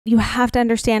You have to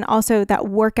understand also that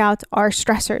workouts are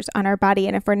stressors on our body.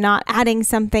 And if we're not adding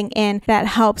something in that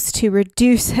helps to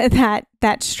reduce that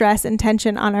stress and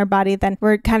tension on our body, then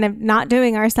we're kind of not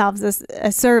doing ourselves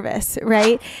a service,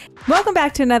 right? Welcome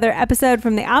back to another episode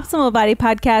from the Optimal Body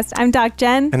Podcast. I'm Doc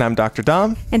Jen. And I'm Dr.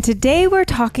 Dom. And today we're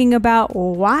talking about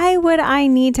why would I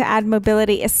need to add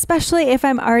mobility, especially if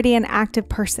I'm already an active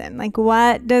person? Like,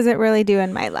 what does it really do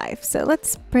in my life? So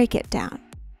let's break it down.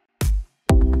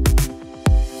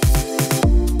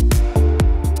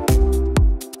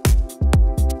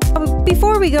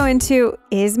 Before we go into,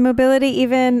 is mobility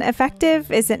even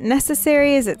effective? Is it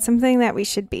necessary? Is it something that we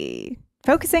should be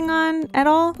focusing on at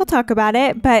all? We'll talk about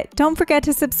it, but don't forget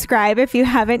to subscribe if you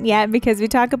haven't yet, because we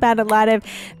talk about a lot of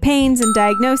pains and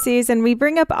diagnoses, and we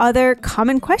bring up other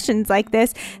common questions like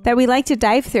this that we like to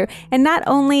dive through. And not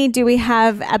only do we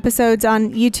have episodes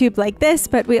on YouTube like this,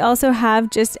 but we also have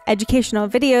just educational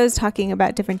videos talking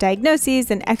about different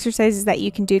diagnoses and exercises that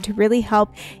you can do to really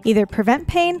help either prevent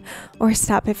pain or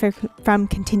stop it from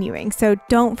continuing. So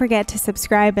don't forget to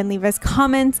subscribe and leave us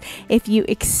comments if you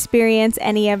experience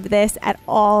any of this at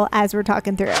all as we're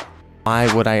talking through it.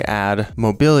 Why would I add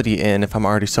mobility in if I'm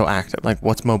already so active? Like,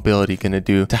 what's mobility going to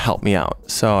do to help me out?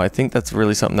 So I think that's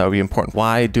really something that would be important.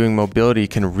 Why doing mobility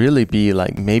can really be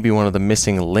like maybe one of the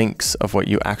missing links of what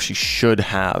you actually should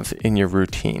have in your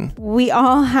routine. We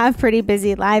all have pretty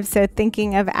busy lives, so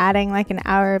thinking of adding like an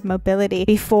hour of mobility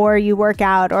before you work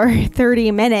out, or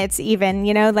 30 minutes even,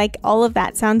 like all of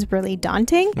that sounds really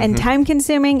daunting and time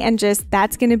consuming, and just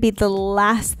that's going to be the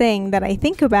last thing that I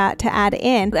think about to add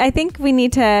in. I think we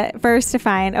need to first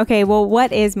define, okay, well,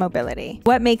 what is mobility?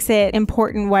 What makes it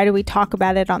important? Why do we talk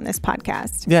about it on this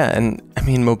podcast? Yeah, and I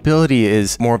mean, mobility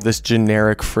is more of this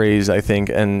generic phrase, I think,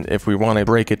 and if we want to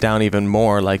break it down even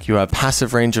more, like you have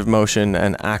passive range of motion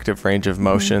and active range of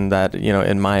motion that,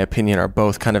 in my opinion, are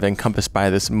both kind of encompassed by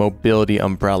this mobility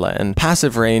umbrella. And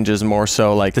passive range is more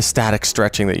so like the static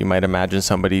stretching that you might imagine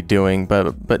somebody doing,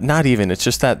 but not even. It's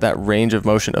just that range of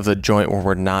motion of the joint where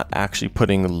we're not actually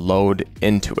putting load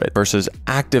into it, versus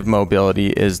active mobility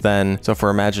is then, so if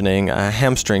we're imagining a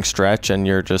hamstring stretch and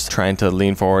you're just trying to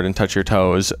lean forward and touch your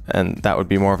toes, and that would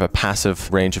be more of a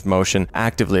passive range of motion.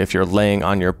 Actively, if you're laying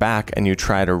on your back and you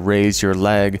try to raise your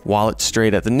leg while it's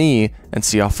straight at the knee and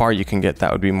see how far you can get,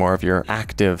 that would be more of your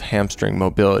active hamstring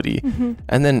mobility.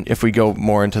 And then if we go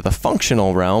more into the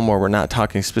functional realm, where we're not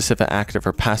talking specific active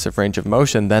or passive range of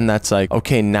motion, then that's like,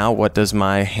 okay, now what does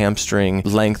my hamstring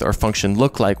length or function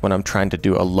look like when I'm trying to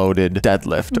do a loaded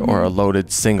deadlift or a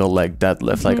loaded single leg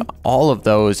deadlift? Like all of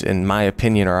those, in my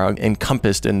opinion, are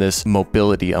encompassed in this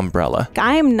mobility umbrella.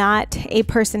 I am not a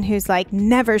person who's like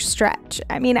never stretch.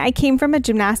 I mean, I came from a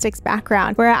gymnastics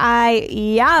background where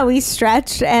we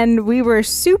stretched and we were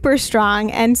super strong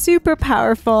and super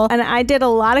powerful. And I did a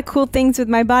lot of cool things with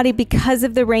my body because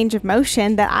of the range of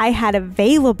motion that I had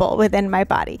available within my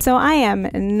body. So I am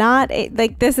not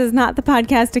this is not the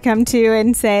podcast to come to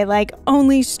and say like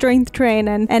only strength train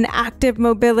and active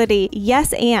mobility.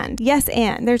 Yes,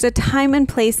 and there's a time and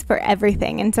place for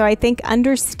everything. And so I think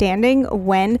understanding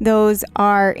when those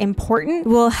are important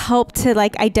will help to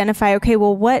like identify, okay,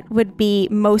 well, what would be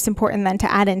most important then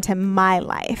to add into my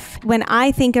life? When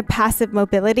I think of passive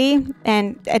mobility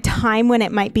and a time when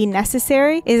it might be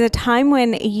necessary is a time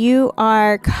when you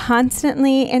are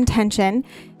constantly in tension,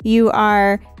 you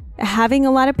are having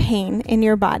a lot of pain in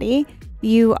your body,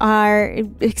 you are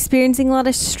experiencing a lot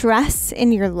of stress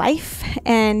in your life,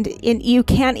 and you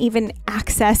can't even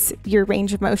access your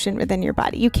range of motion within your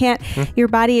body. You can't, your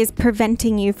body is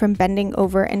preventing you from bending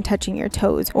over and touching your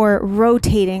toes or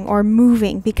rotating or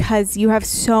moving because you have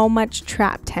so much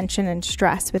trapped tension and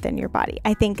stress within your body.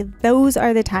 I think those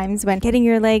are the times when getting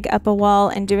your leg up a wall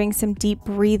and doing some deep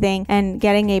breathing and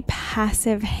getting a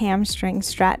passive hamstring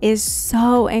stretch is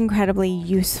so incredibly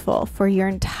useful for your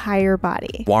entire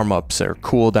body. Warm-ups or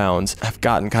cool downs have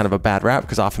gotten kind of a bad rap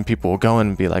because often people will go in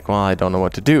and be like, well, I don't know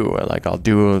what to do. Or like I'll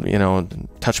do,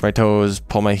 touch my toes,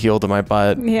 pull my heel to my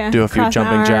butt, do a few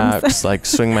jumping jacks, like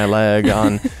swing my leg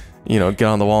on, get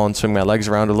on the wall and swing my legs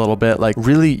around a little bit. Like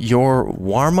really your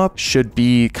warm-up should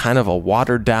be kind of a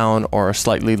watered down or a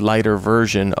slightly lighter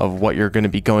version of what you're going to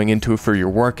be going into for your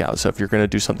workout. So if you're going to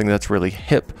do something that's really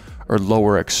hip or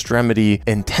lower extremity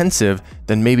intensive,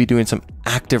 then maybe doing some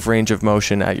active range of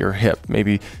motion at your hip,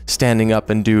 maybe standing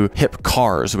up and do hip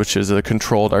cars, which is a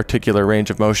controlled articular range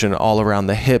of motion all around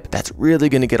the hip. That's really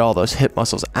going to get all those hip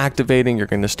muscles activating. You're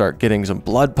going to start getting some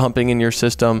blood pumping in your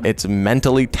system. It's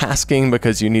mentally tasking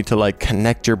because you need to like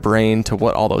connect your brain to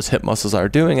what all those hip muscles are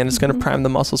doing, and it's going to prime the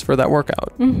muscles for that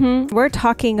workout. We're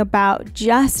talking about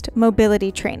just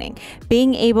mobility training,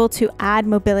 being able to add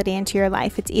mobility into your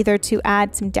life. It's either to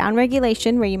add some down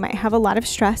regulation where you might have a lot of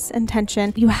stress and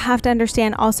tension. You have to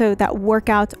understand also that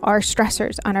workouts are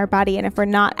stressors on our body, and if we're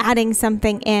not adding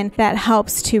something in that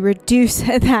helps to reduce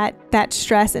that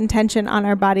stress and tension on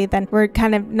our body, then we're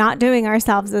kind of not doing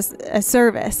ourselves a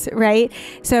service, right?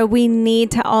 So we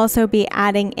need to also be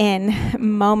adding in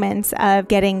moments of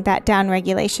getting that down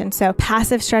regulation. So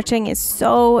passive stretching is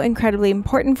so incredibly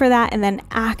important for that. And then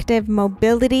active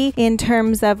mobility in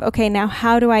terms of, okay, now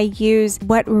how do I use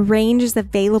what range is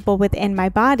available within my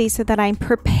body so that I'm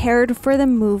prepared for the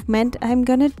movement I'm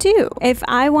going to do? If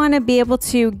I want to be able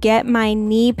to get my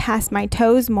knee past my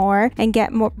toes more and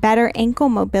get better ankle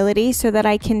mobility so that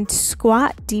I can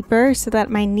squat deeper, so that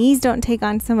my knees don't take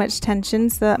on so much tension,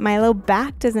 so that my low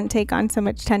back doesn't take on so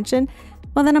much tension,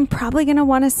 well, then I'm probably going to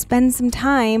want to spend some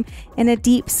time in a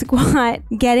deep squat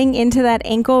getting into that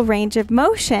ankle range of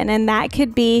motion. And that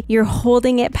could be you're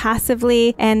holding it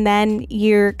passively and then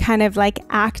you're kind of like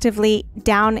actively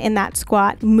down in that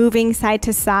squat, moving side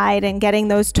to side and getting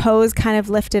those toes kind of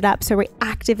lifted up. So we're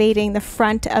activating the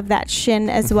front of that shin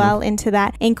as well into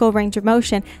that ankle range of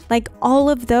motion. Like all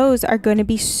of those are going to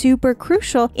be super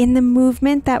crucial in the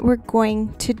movement that we're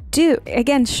going to do.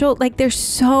 Again, like there's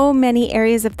so many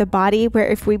areas of the body where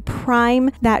if we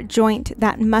prime that joint,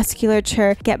 that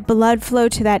musculature, get blood flow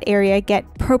to that area, get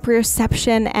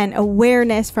proprioception and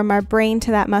awareness from our brain to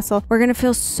that muscle, we're going to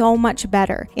feel so much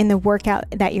better in the workout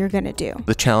that you're going to do.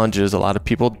 The challenge is a lot of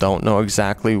people don't know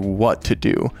exactly what to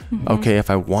do. Okay, if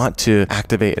I want to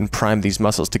activate and prime these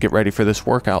muscles to get ready for this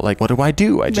workout, like what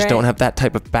do? I just don't have that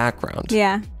type of background.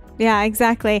 Yeah,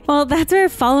 exactly. Well, that's where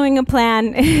following a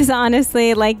plan is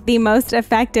honestly like the most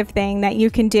effective thing that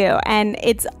you can do. And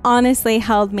it's honestly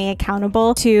held me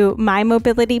accountable to my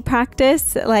mobility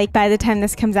practice. Like by the time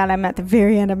this comes out, I'm at the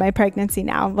very end of my pregnancy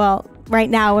now. Well, right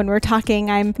now when we're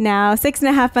talking, I'm now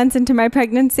 6.5 months into my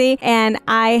pregnancy, and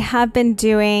I have been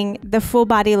doing the full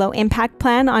body low impact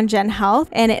plan on Gen Health,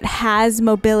 and it has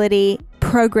mobility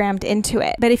programmed into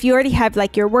it. But if you already have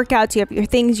like your workouts, you have your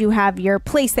things, you have your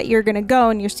place that you're going to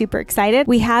go and you're super excited,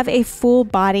 we have a full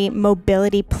body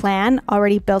mobility plan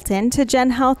already built into Gen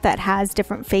Health that has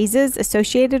different phases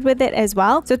associated with it as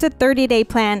well. So it's a 30-day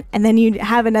plan, and then you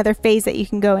have another phase that you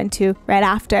can go into right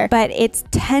after. But it's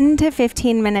 10 to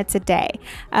 15 minutes a day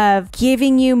of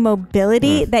giving you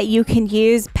mobility that you can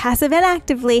use passive and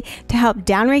actively to help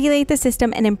downregulate the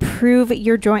system and improve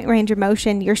your joint range of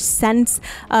motion, your sense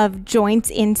of joint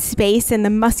in space and the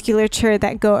musculature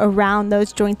that go around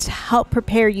those joints to help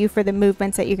prepare you for the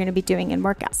movements that you're going to be doing in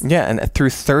workouts. Yeah, and through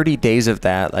 30 days of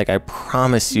that, like I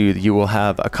promise you, you will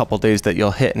have a couple days that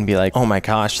you'll hit and be like, oh my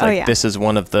gosh, like this is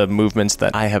one of the movements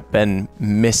that I have been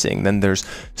missing. Then there's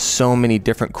so many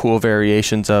different cool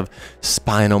variations of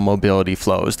spinal mobility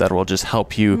flows that will just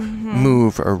help you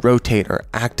move or rotate or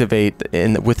activate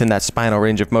within that spinal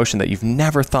range of motion that you've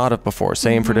never thought of before.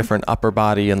 Same for different upper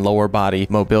body and lower body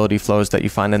mobility flows that you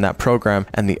find in that program.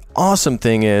 And the awesome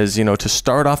thing is, you know, to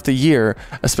start off the year,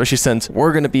 especially since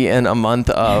we're going to be in a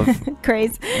month of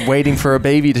crazy waiting for a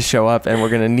baby to show up, and we're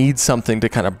going to need something to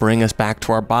kind of bring us back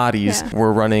to our bodies.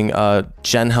 We're running a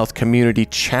Gen Health community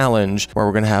challenge where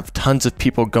we're going to have tons of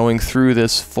people going through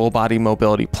this full body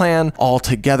mobility plan all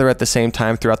together at the same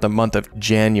time throughout the month of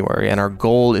January. And our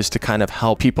goal is to kind of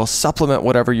help people supplement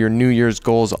whatever your New Year's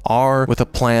goals are with a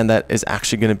plan that is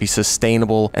actually going to be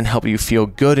sustainable and help you feel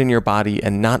good in your body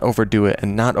and not overdo it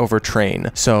and not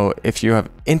overtrain. So if you have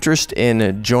interest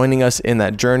in joining us in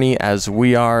that journey, as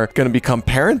we are going to become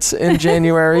parents in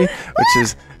January, which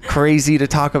is crazy to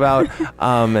talk about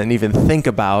and even think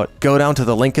about, go down to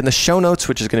the link in the show notes,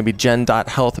 which is going to be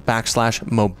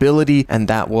gen.health/mobility, and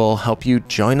that will help you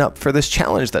join up for this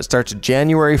challenge that starts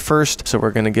January 1st. So we're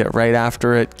going to get right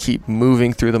after it, keep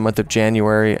moving through the month of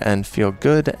January and feel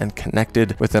good and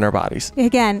connected within our bodies.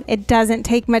 Again, it doesn't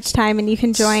take much time, and you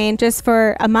can join just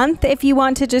for a month if you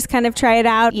want to just kind of try it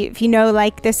out. If you know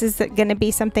like this is going to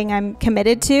be something I'm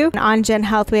committed to. On Gen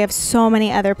Health, we have so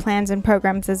many other plans and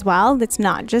programs as well. That's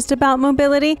not just about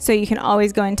mobility, so you can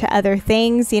always go into other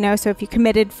things, you know. So if you're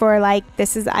committed for like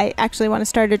I actually want to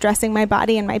start addressing my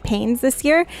body and my pains this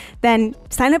year, then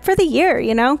sign up for the year,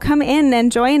 you know, come in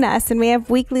and join us. And we have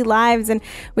weekly lives, and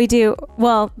we do,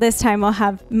 well, this time we'll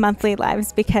have monthly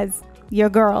lives because your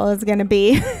girl is going to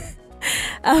be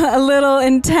a little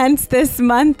intense this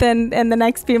month and the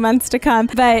next few months to come.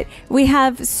 But we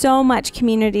have so much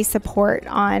community support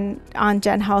on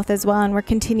Gen Health as well. And we're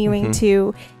continuing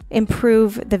to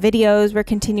improve the videos. We're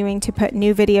continuing to put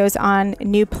new videos on,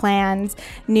 new plans,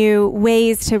 new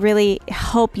ways to really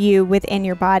help you within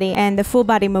your body. And the full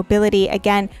body mobility,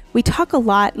 again, we talk a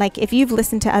lot, like if you've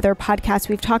listened to other podcasts,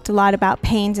 we've talked a lot about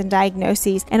pains and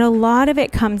diagnoses, and a lot of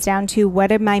it comes down to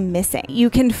what am I missing? You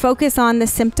can focus on the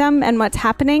symptom and what's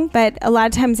happening, but a lot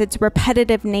of times it's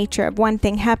repetitive nature of one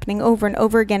thing happening over and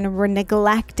over again, and we're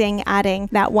neglecting adding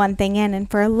that one thing in. And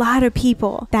for a lot of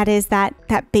people, that is that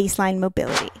baseline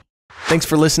mobility. Thanks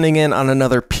for listening in on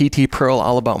another PT Pearl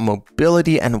all about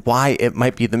mobility and why it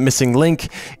might be the missing link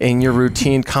in your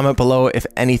routine. Comment below if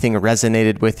anything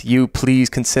resonated with you. Please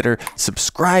consider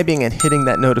subscribing and hitting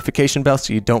that notification bell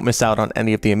so you don't miss out on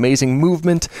any of the amazing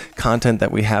movement content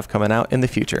that we have coming out in the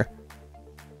future.